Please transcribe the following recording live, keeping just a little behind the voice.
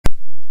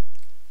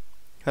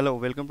Hello,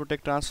 welcome to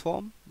Tech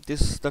Transform. This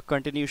is the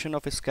continuation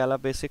of Scala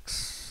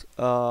basics.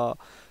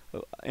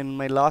 In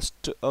my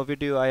last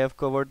video, I have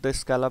covered the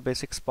Scala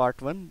basics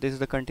part 1. This is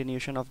the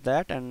continuation of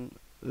that, and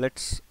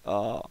let's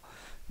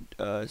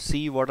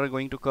see what are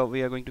going to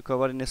we are going to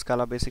cover in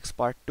Scala basics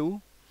part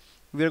 2.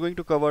 We are going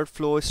to cover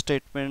flow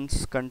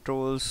statements,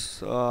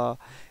 controls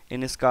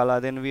in Scala.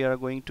 Then we are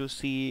going to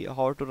see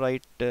how to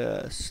write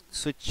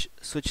switch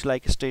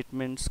like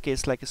statements,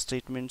 case like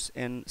statements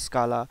in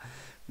Scala.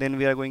 Then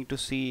we are going to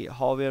see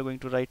how we are going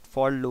to write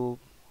for loop,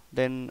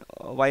 then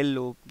while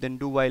loop, then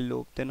do while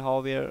loop, then how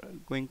we are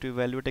going to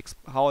evaluate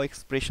how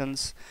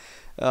expressions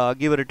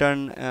give a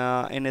return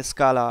in a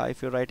Scala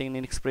if you're writing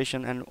an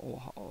expression, and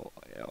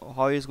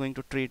how is going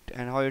to treat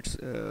and how it's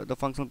the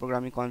functional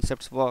programming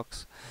concepts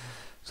works.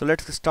 So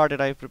let's get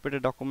started. I've prepared a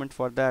document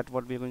for that.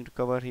 What we're going to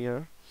cover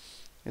here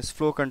is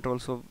flow control.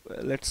 So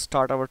let's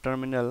start our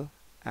terminal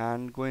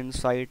and go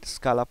inside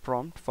Scala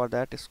prompt. For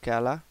that,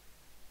 Scala.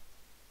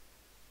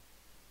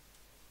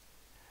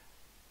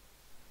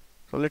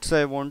 So let's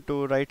say I want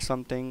to write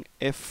something.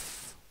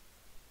 If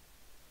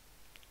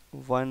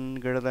 1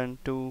 greater than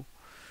 2,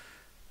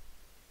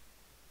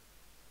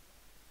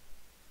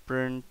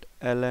 print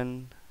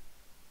ln,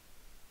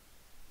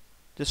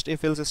 just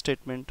if else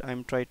statement.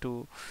 I'm trying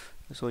to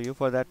show you.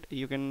 For that,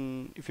 you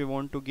can, if you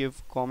want to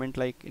give comment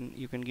like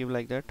you can give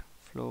like that,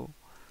 flow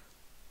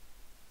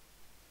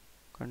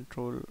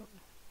control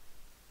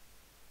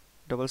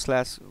double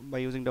slash. By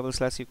using double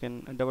slash, you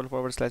can double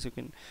forward slash, you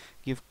can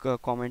give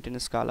comment in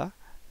Scala.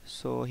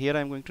 So here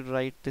I'm going to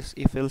write this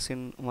if else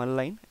in one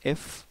line.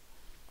 If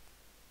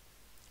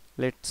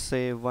let's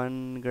say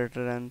 1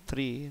 greater than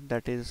 3,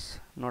 that is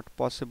not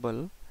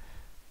possible.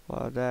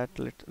 For that,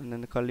 and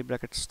then the curly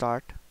bracket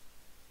start,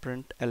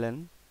 print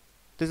ln.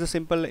 This is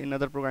simple in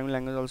other programming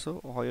language also.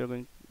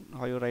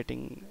 How you're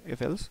writing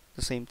if else.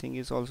 The same thing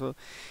is also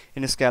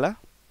in Scala.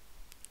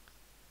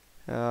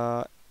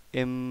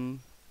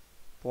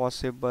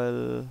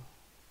 Impossible,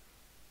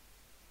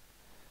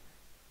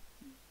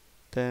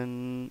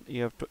 then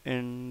you have to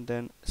end,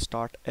 then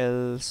start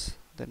else,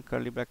 then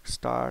curly bracket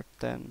start,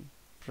 then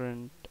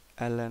print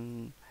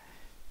ln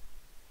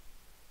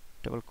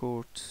double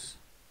quotes,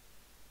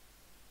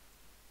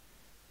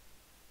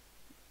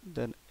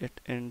 then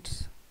it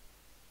ends.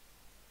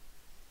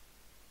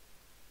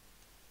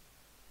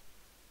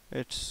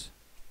 It's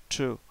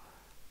true.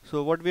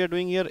 So what we are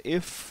doing here,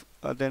 if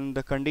then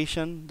the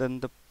condition,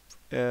 then the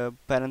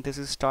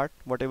parenthesis start,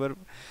 whatever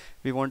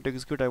we want to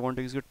execute. I want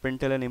to execute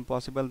println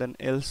impossible, then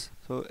else.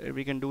 So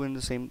we can do in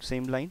the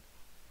same line.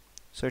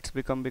 So it's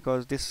become,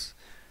 because this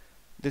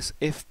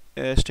if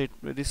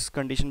this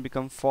condition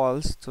become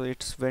false, so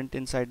it's went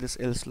inside this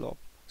else loop.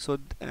 So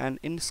and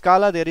in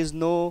Scala there is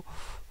no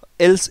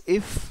else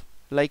if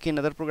like in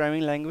other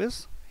programming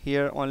language.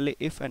 Here only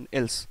if and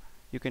else.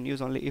 You can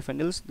use only if and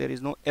else. There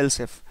is no else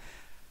if.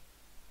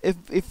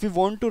 If we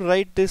want to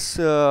write this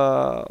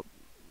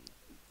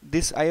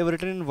this I have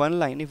written in one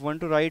line. If you want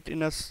to write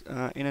in a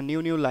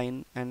new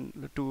line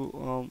and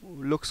to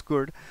looks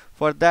good,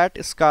 for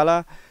that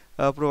Scala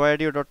provide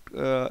you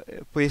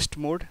paste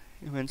mode.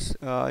 Means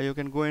you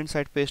can go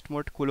inside paste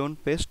mode, colon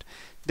paste.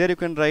 There you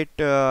can write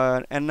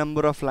n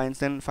number of lines.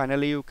 Then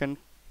finally you can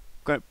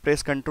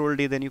press Ctrl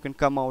D. Then you can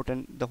come out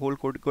and the whole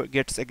code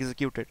gets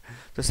executed.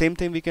 The same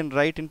thing we can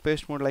write in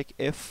paste mode, like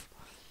if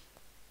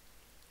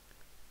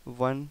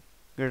 1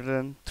 greater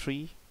than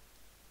 3.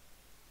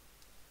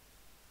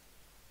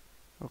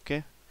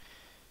 Okay,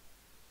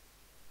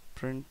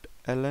 print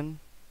ln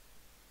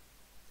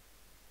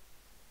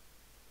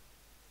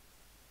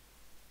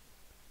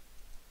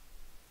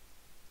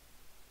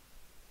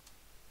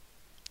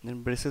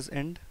then braces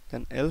end,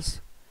 then else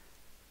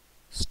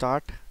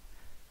start,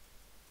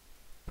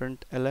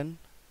 print ln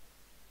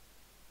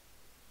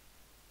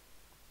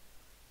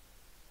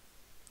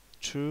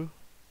true.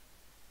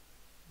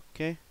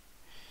 Okay,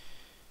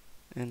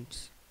 and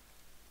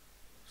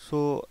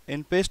so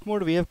in paste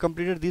mode we have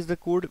completed this, the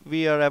code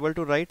we are able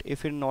to write.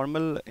 If in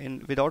normal,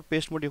 in without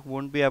paste mode, you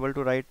won't be able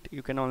to write.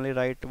 You can only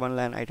write one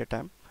line at a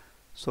time.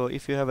 So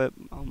if you have a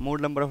more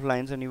number of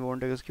lines and you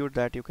want to execute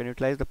that, you can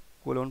utilize the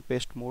colon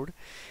paste mode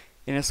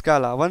in a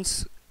Scala.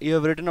 Once you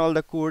have written all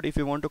the code, if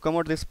you want to come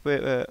out this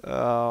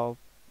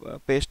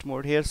paste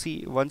mode, here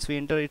see, once we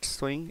enter, it's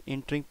showing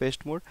entering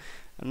paste mode.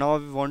 Now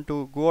we want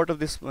to go out of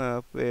this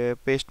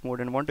paste mode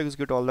and want to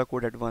execute all the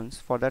code at once.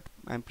 For that,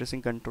 I'm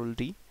pressing Ctrl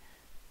D.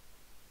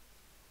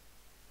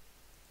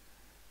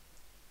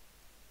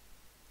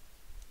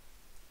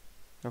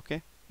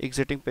 Okay,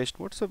 exiting paste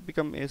mode. So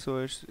become so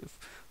it's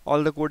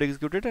all the code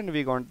executed and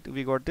we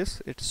got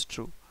this. It's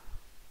true.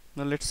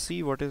 Now let's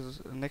see what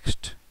is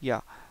next.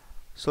 Yeah,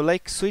 so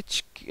like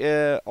switch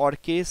or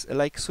case,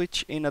 like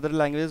switch in other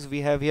languages, we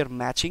have here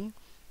matching.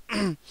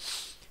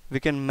 We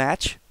can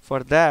match.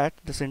 For that,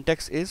 the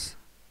syntax is,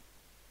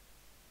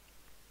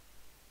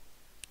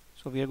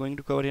 so we are going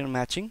to cover here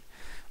matching.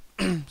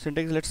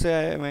 Syntax, let's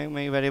say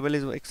my variable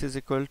is x is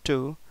equal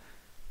to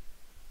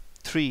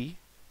 3,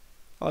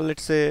 or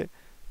let's say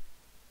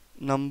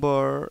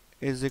number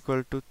is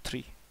equal to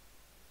 3.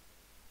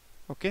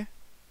 Okay.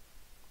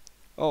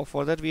 Oh,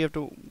 for that we have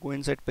to go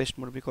inside paste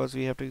mode because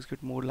we have to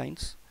execute more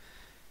lines.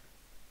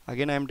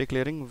 Again I am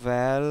declaring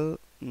val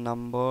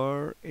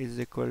number is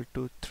equal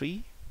to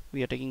 3.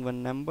 We are taking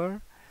one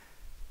number,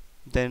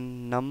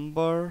 then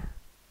number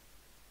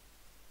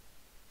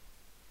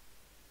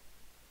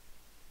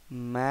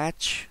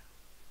match.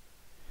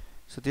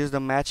 So this is the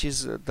match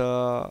is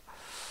the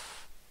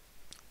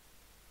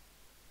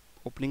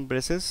opening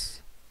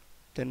braces.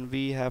 Then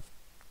we have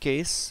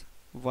case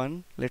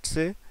 1. Let's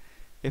say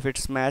if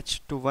it's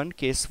matched to 1,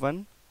 case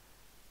 1.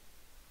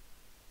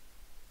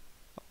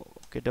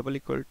 Okay, double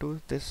equal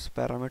to this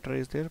parameter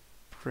is there,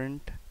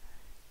 print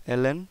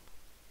ln,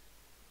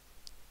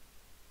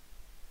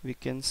 we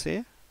can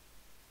say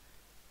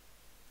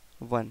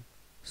 1.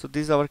 So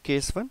this is our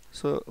case 1.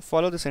 So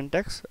follow the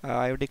syntax.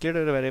 I have declared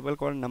a variable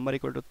called number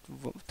equal to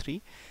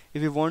 3.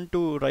 If you want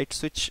to write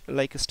switch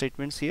like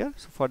statements here,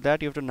 so for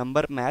that you have to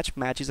number match.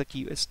 Match is a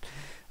key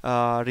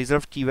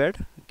reserved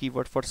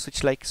keyword for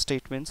switch like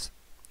statements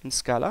in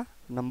Scala.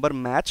 Number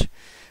match.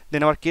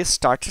 Then our case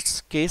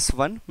starts case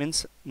 1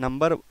 means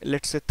number,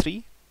 let's say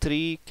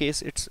 3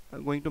 case, it's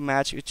going to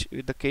match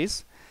with the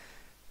case.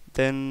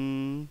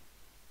 Then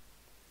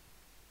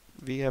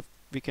we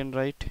can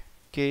write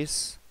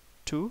case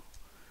 2,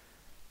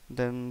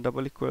 then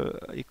double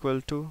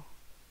equal to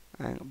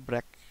and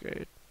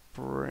bracket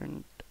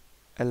print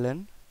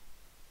ln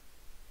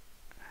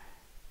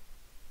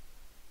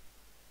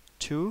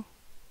 2.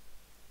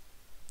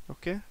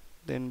 Okay,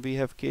 then we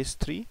have case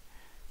 3.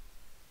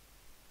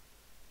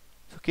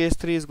 So case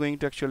 3 is going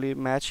to actually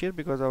match here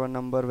because our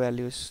number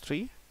value is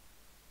 3.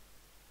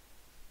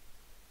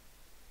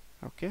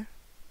 Okay.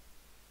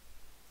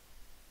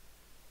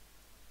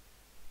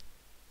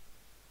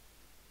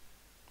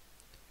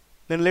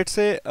 Then let's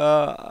say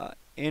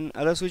in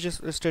other switch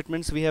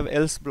statements we have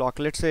else block.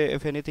 Let's say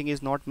if anything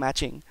is not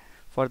matching,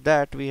 for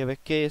that we have a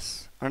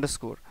case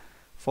underscore.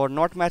 For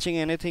not matching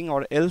anything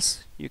or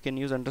else, you can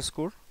use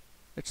underscore.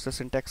 It's the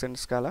syntax in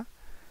Scala.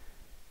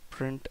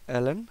 Print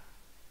ln,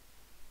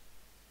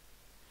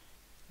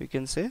 we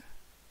can say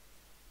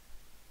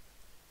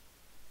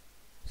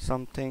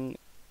something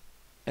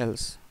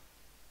else.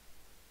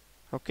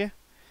 Okay,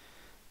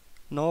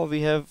 now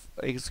we have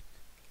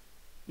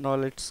now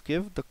let's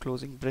give the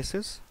closing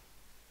braces.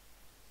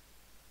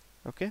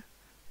 Okay,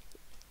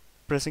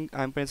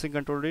 I'm pressing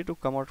Ctrl D to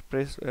come out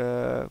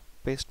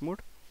paste mode.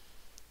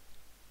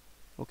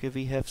 Okay,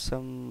 we have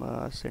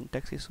some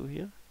syntax issue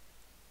here.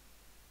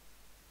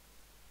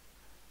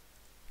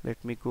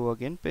 Let me go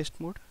again paste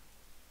mode.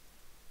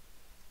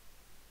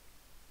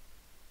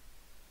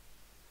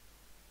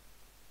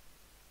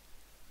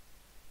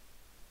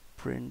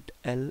 Print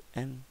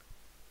ln.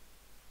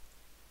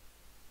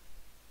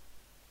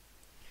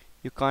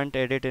 You can't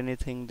edit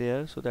anything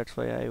there, so that's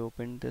why I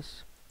opened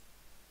this.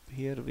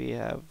 Here we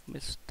have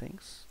missed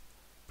things.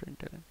 Print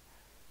ln.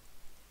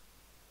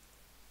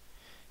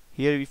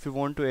 Here if you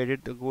want to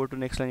edit, go to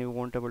next line, you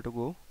won't able to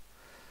go.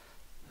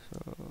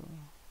 So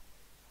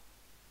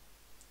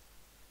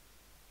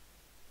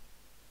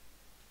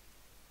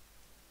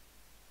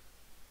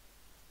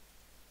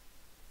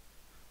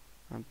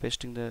I'm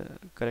pasting the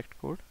correct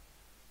code.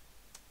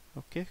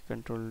 Okay,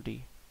 Control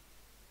D.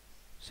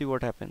 See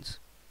what happens.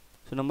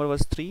 So number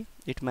was 3,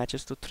 it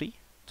matches to 3,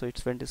 so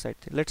it's went inside.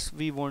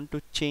 We want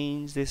to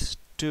change this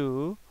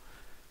to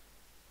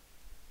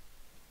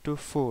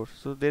 4.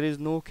 So there is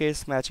no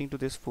case matching to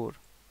this 4.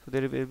 So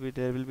there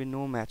will be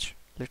no match.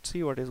 Let's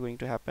see what is going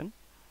to happen.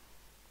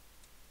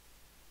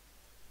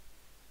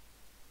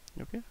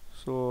 Okay,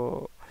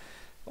 so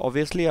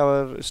obviously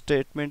our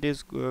statement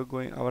is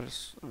our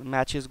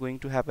match is going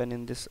to happen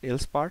in this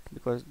else part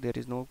because there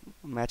is no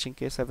matching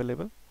case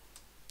available.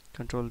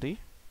 Control D.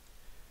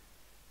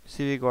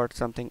 See, we got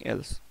something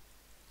else,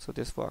 so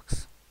this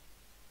works.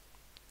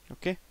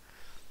 Okay,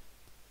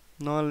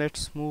 now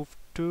let's move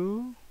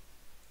to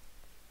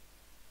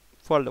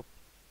for loop.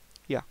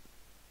 Yeah,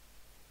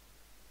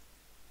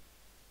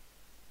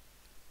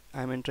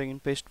 I'm entering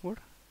in paste mode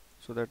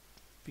so that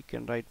we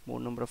can write more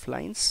number of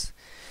lines.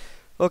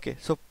 Okay,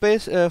 so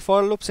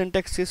for loop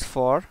syntax is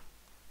for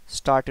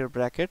start your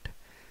bracket,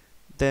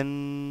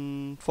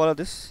 then follow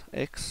this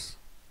x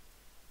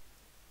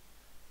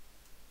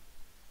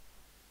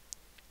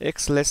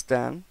less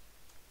than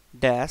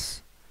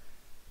dash,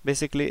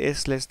 basically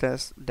x less than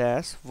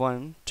dash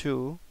 1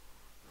 2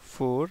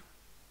 4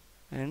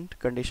 and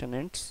condition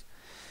ends.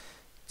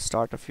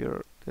 Start of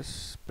your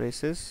this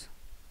braces,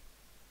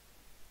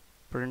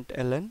 print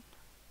ln.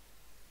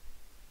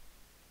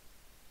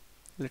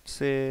 Let's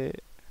say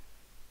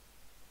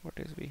what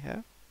is we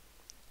have.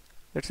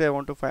 Let's say I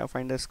want to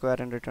find a square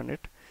and return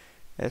it.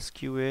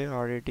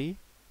 SQARAD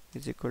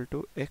is equal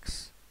to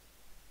x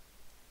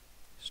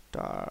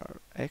star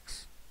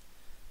x.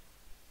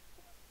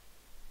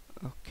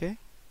 Okay,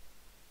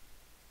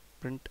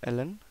 print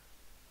ln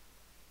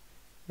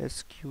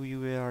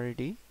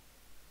SQUARAD.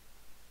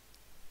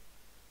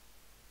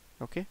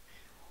 Okay,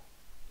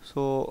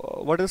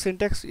 so what the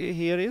syntax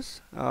here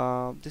is,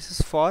 this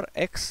is for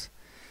x,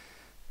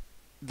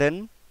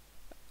 then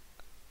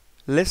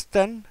less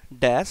than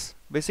dash.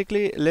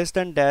 Basically less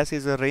than dash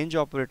is a range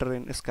operator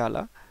in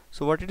Scala.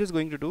 So what it is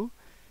going to do,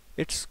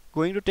 it's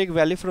going to take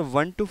value from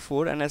 1 to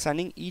 4 and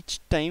assigning each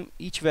time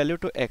each value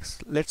to x.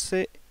 Let's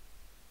say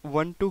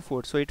 1 to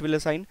 4, so it will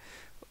assign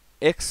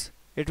x,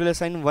 it will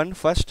assign 1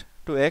 first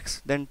to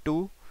x, then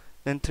 2,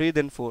 then 3,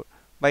 then 4.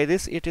 By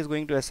this it is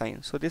going to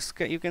assign. So this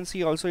you can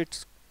see also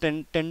it's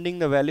tending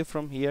the value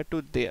from here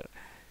to there,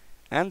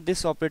 and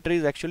this operator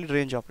is actually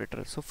range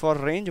operator. So for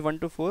range 1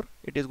 to 4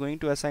 it is going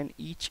to assign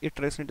each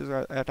iteration, it is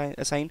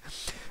assign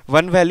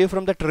one value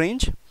from that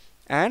range,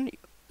 and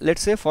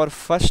let's say for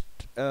first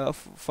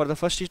for the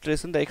first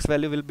iteration the x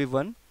value will be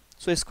 1,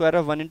 so square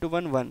of 1 into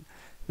 1 1.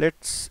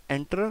 Let's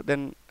enter,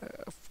 then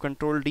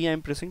control D I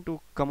am pressing to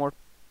come out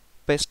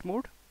paste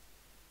mode.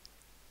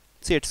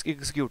 See, it's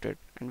executed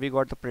and we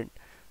got the print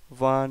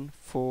 1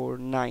 4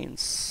 9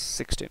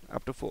 16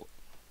 up to 4.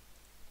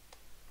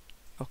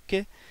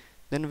 Okay,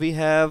 then we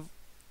have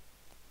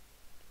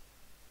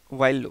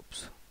while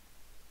loops.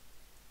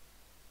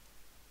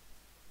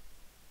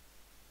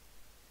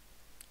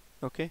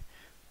 Okay,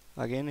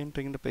 again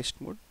entering the paste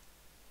mode.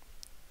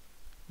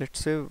 Let's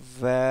say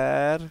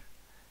where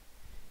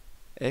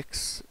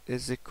x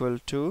is equal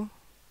to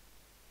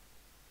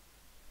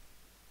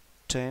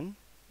 10.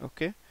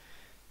 Okay,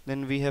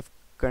 then we have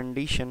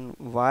condition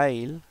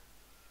while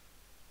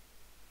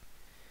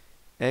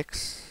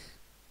x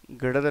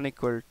greater than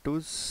equal to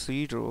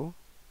 0,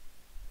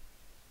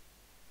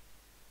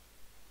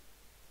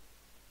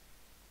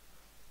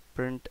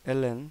 print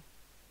ln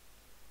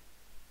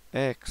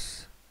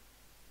x,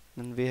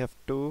 then we have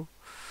to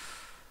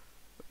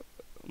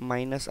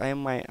minus I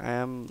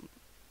am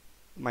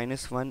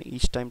minus 1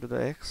 each time to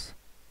the x,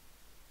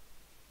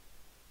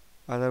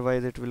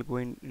 otherwise it will go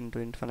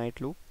into infinite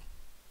loop.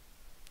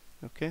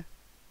 Okay,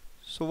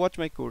 so watch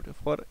my code.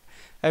 For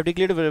I have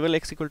declared a variable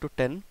x equal to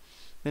 10,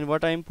 then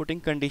what I am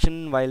putting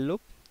condition while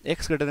loop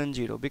x greater than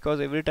 0, because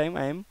every time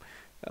I am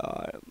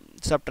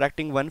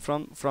subtracting 1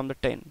 from the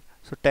 10,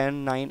 so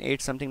 10 9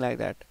 8 something like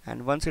that,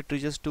 and once it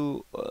reaches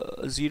to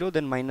 0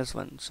 then minus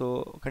 1.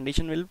 So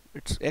condition will,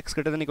 it's x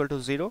greater than equal to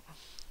 0,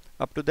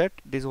 up to that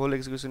this whole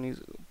execution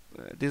is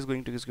this is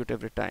going to execute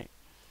every time.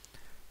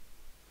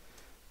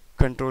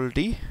 Control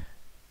D,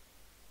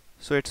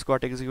 so it's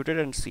got executed,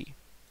 and see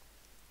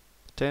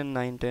 10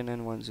 9 10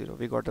 and 1 0,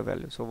 we got the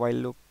value. So while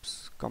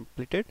loops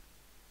completed,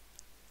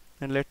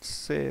 and let's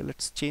say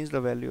let's change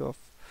the value of,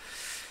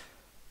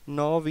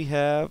 now we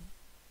have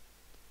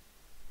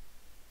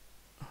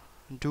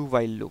do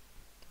while loop.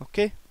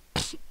 Okay,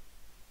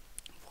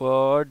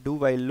 for do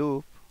while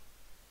loop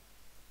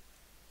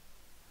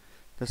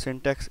the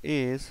syntax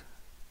is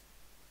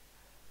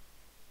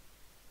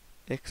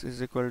x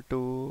is equal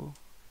to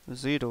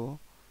 0,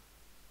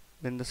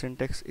 then the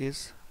syntax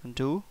is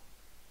do.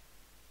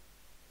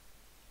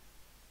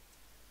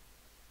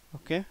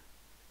 Okay,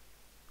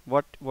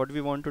 what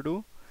we want to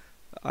do,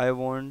 I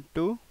want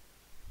to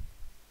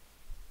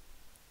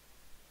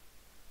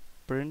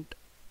print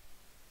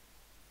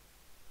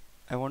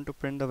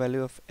the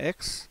value of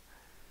x,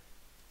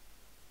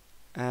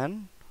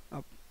 and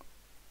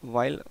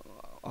while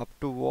up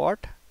to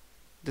what,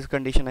 this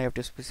condition I have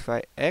to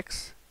specify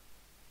x.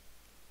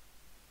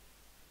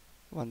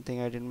 One thing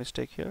I did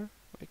mistake here,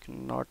 I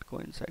cannot go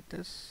inside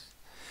this.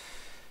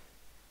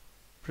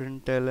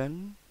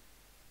 Println,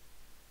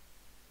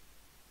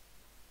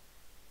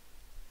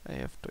 I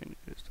have to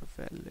increase the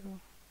value.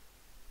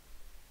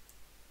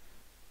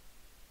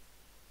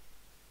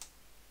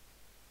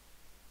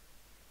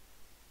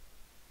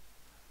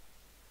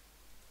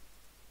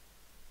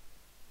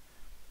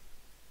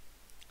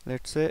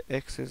 Let's say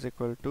x is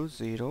equal to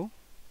 0,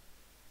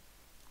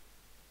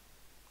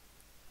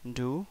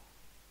 do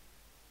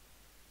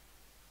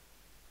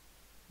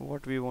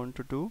what we want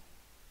to do.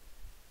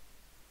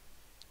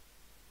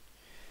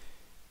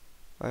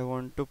 I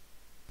want to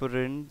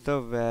print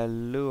the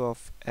value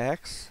of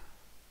x,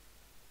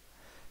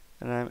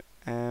 and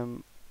I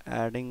am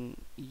adding,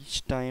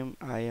 each time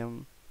I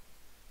am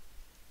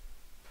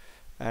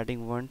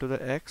adding 1 to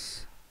the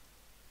x.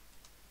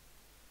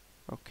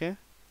 Okay,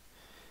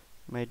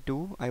 my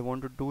do, I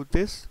want to do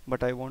this,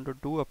 but I want to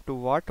do up to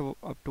what,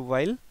 up to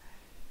while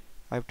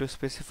I have to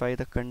specify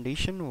the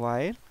condition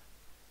while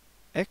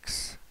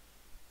x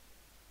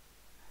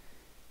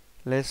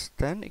less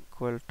than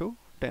equal to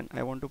 10.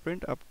 I want to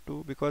print up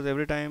to, because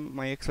every time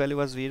my x value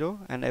was 0,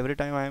 and every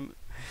time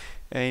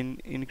I am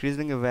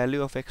increasing a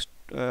value of x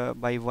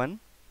by 1,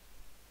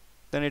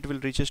 then it will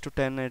reaches to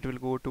 10 and it will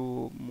go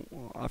to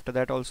after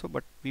that also,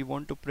 but we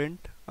want to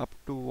print up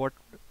to what,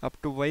 up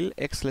to while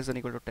x less than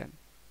equal to 10.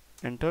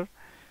 Enter,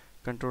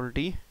 control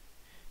D.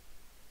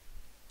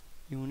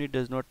 Unit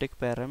does not take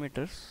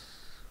parameters.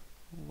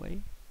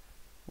 Why?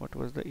 What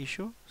was the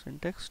issue?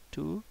 Syntax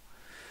to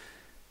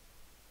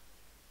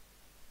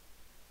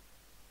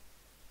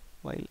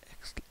while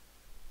x.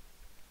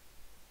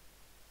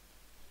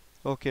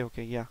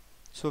 Okay, yeah.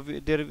 So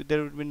there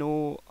will be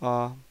no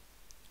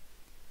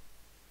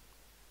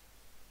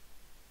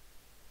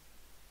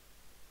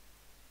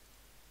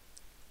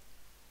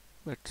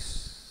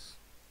let's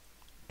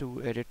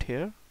to edit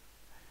here.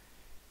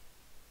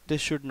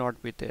 This should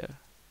not be there.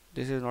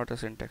 This is not a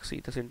syntax.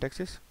 See, the syntax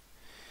is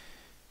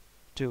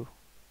 2.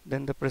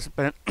 Then the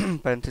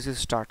parenthesis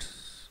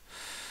starts.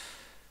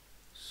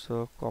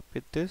 So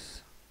copy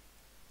this,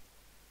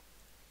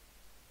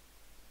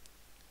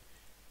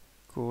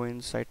 go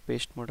inside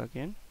paste mode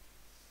again.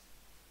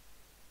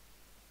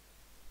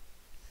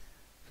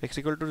 X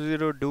equal to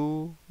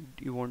 0,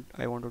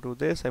 I want to do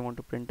this, I want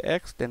to print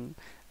x, then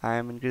I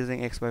am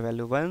increasing x by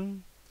value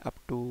 1 up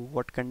to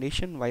what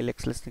condition, while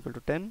x less than equal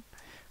to 10,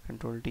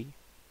 control D.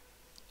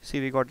 See,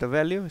 we got the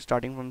value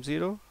starting from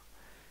 0.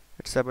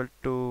 It's able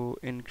to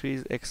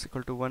increase x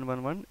equal to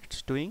 111,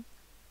 it's doing,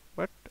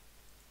 but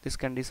this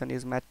condition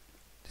is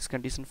this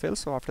condition fails,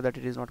 so after that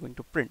it is not going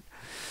to print.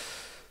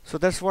 So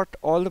that's what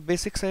all the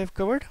basics I have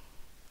covered.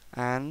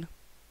 And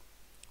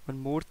one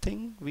more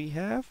thing we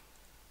have,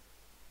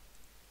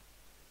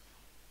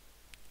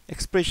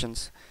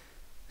 expressions.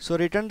 So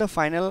return the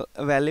final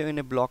value in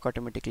a block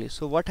automatically.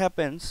 So what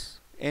happens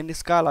in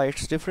Scala,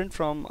 it's different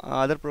from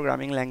other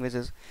programming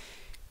languages.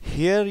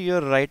 Here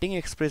you're writing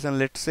expression,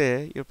 let's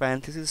say your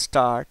parentheses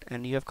start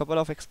and you have couple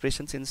of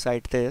expressions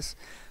inside this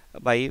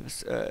by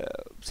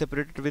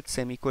separated with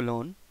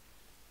semicolon.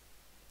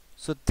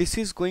 So this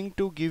is going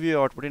to give you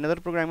output. In other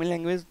programming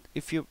language,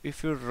 if you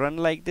run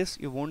like this,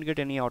 you won't get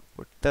any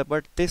output.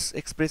 But this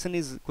expression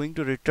is going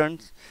to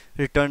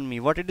return me.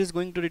 What it is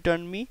going to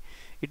return me?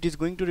 It is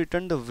going to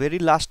return the very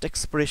last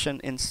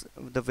expression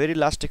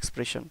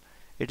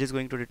it is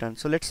going to return.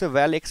 So let's say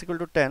val x equal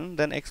to 10,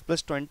 then x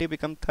plus 20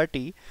 become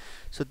 30.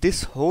 So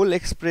this whole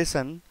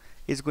expression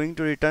is going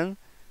to return,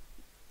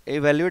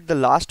 evaluate the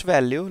last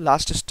value,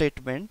 last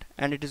statement,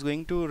 and it is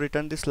going to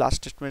return this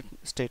last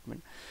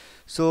statement.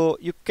 So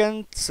you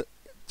can,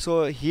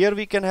 so here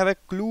we can have a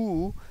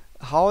clue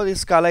how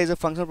this Scala is a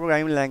functional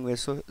programming language.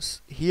 So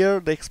here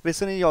the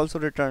expression is also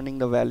returning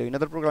the value. In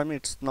other programming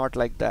it's not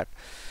like that.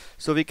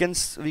 So we can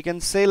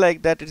say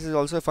like that it is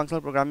also a functional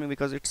programming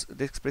because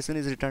the expression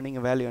is returning a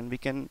value, and we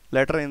can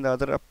later in the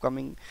other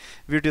upcoming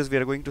videos we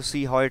are going to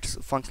see how it's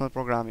functional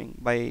programming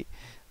by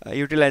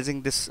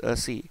utilizing this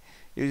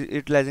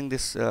utilizing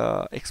this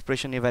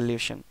expression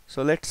evaluation.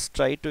 So let's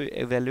try to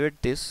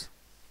evaluate this.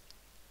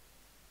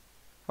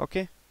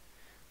 Okay,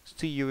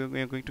 see, you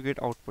are going to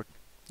get output.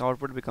 The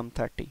output become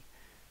 30.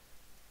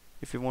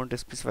 If you want to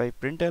specify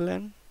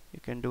println, you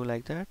can do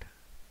like that.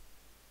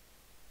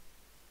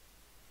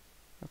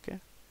 Okay,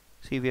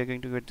 see, we are going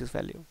to get this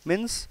value,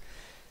 means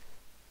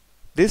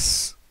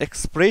this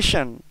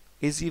expression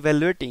is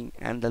evaluating,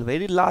 and the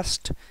very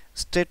last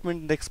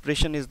statement in the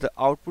expression is the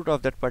output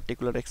of that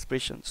particular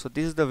expression. So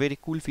this is the very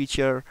cool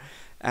feature,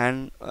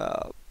 and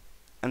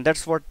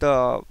that's what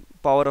the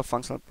power of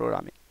functional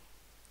programming.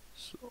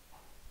 So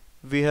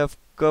we have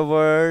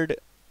covered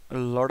a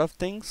lot of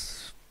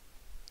things,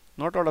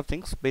 not a lot of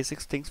things,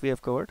 basics things we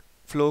have covered.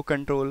 Flow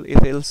control,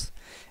 if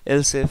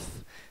else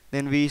if.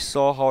 Then we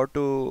saw how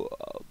to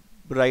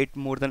write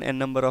more than n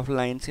number of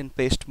lines in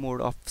paste mode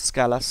of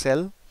Scala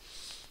cell.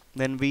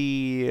 Then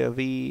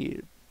we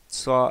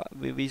saw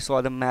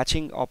the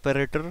matching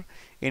operator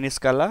in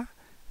Scala,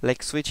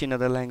 like switch in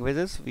other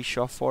languages. We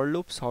saw for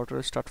loops, how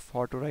to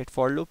write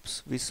for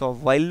loops. We saw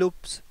while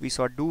loops, we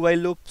saw do while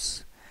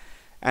loops,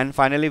 and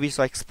finally we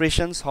saw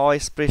expressions, how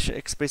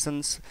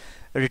expressions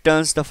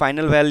returns the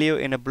final value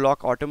in a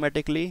block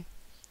automatically.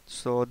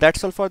 So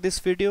that's all for this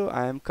video.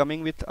 I am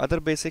coming with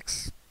other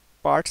basics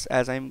parts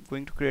as I'm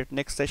going to create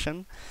next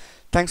session.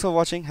 Thanks for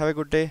watching. Have a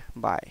good day.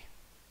 Bye.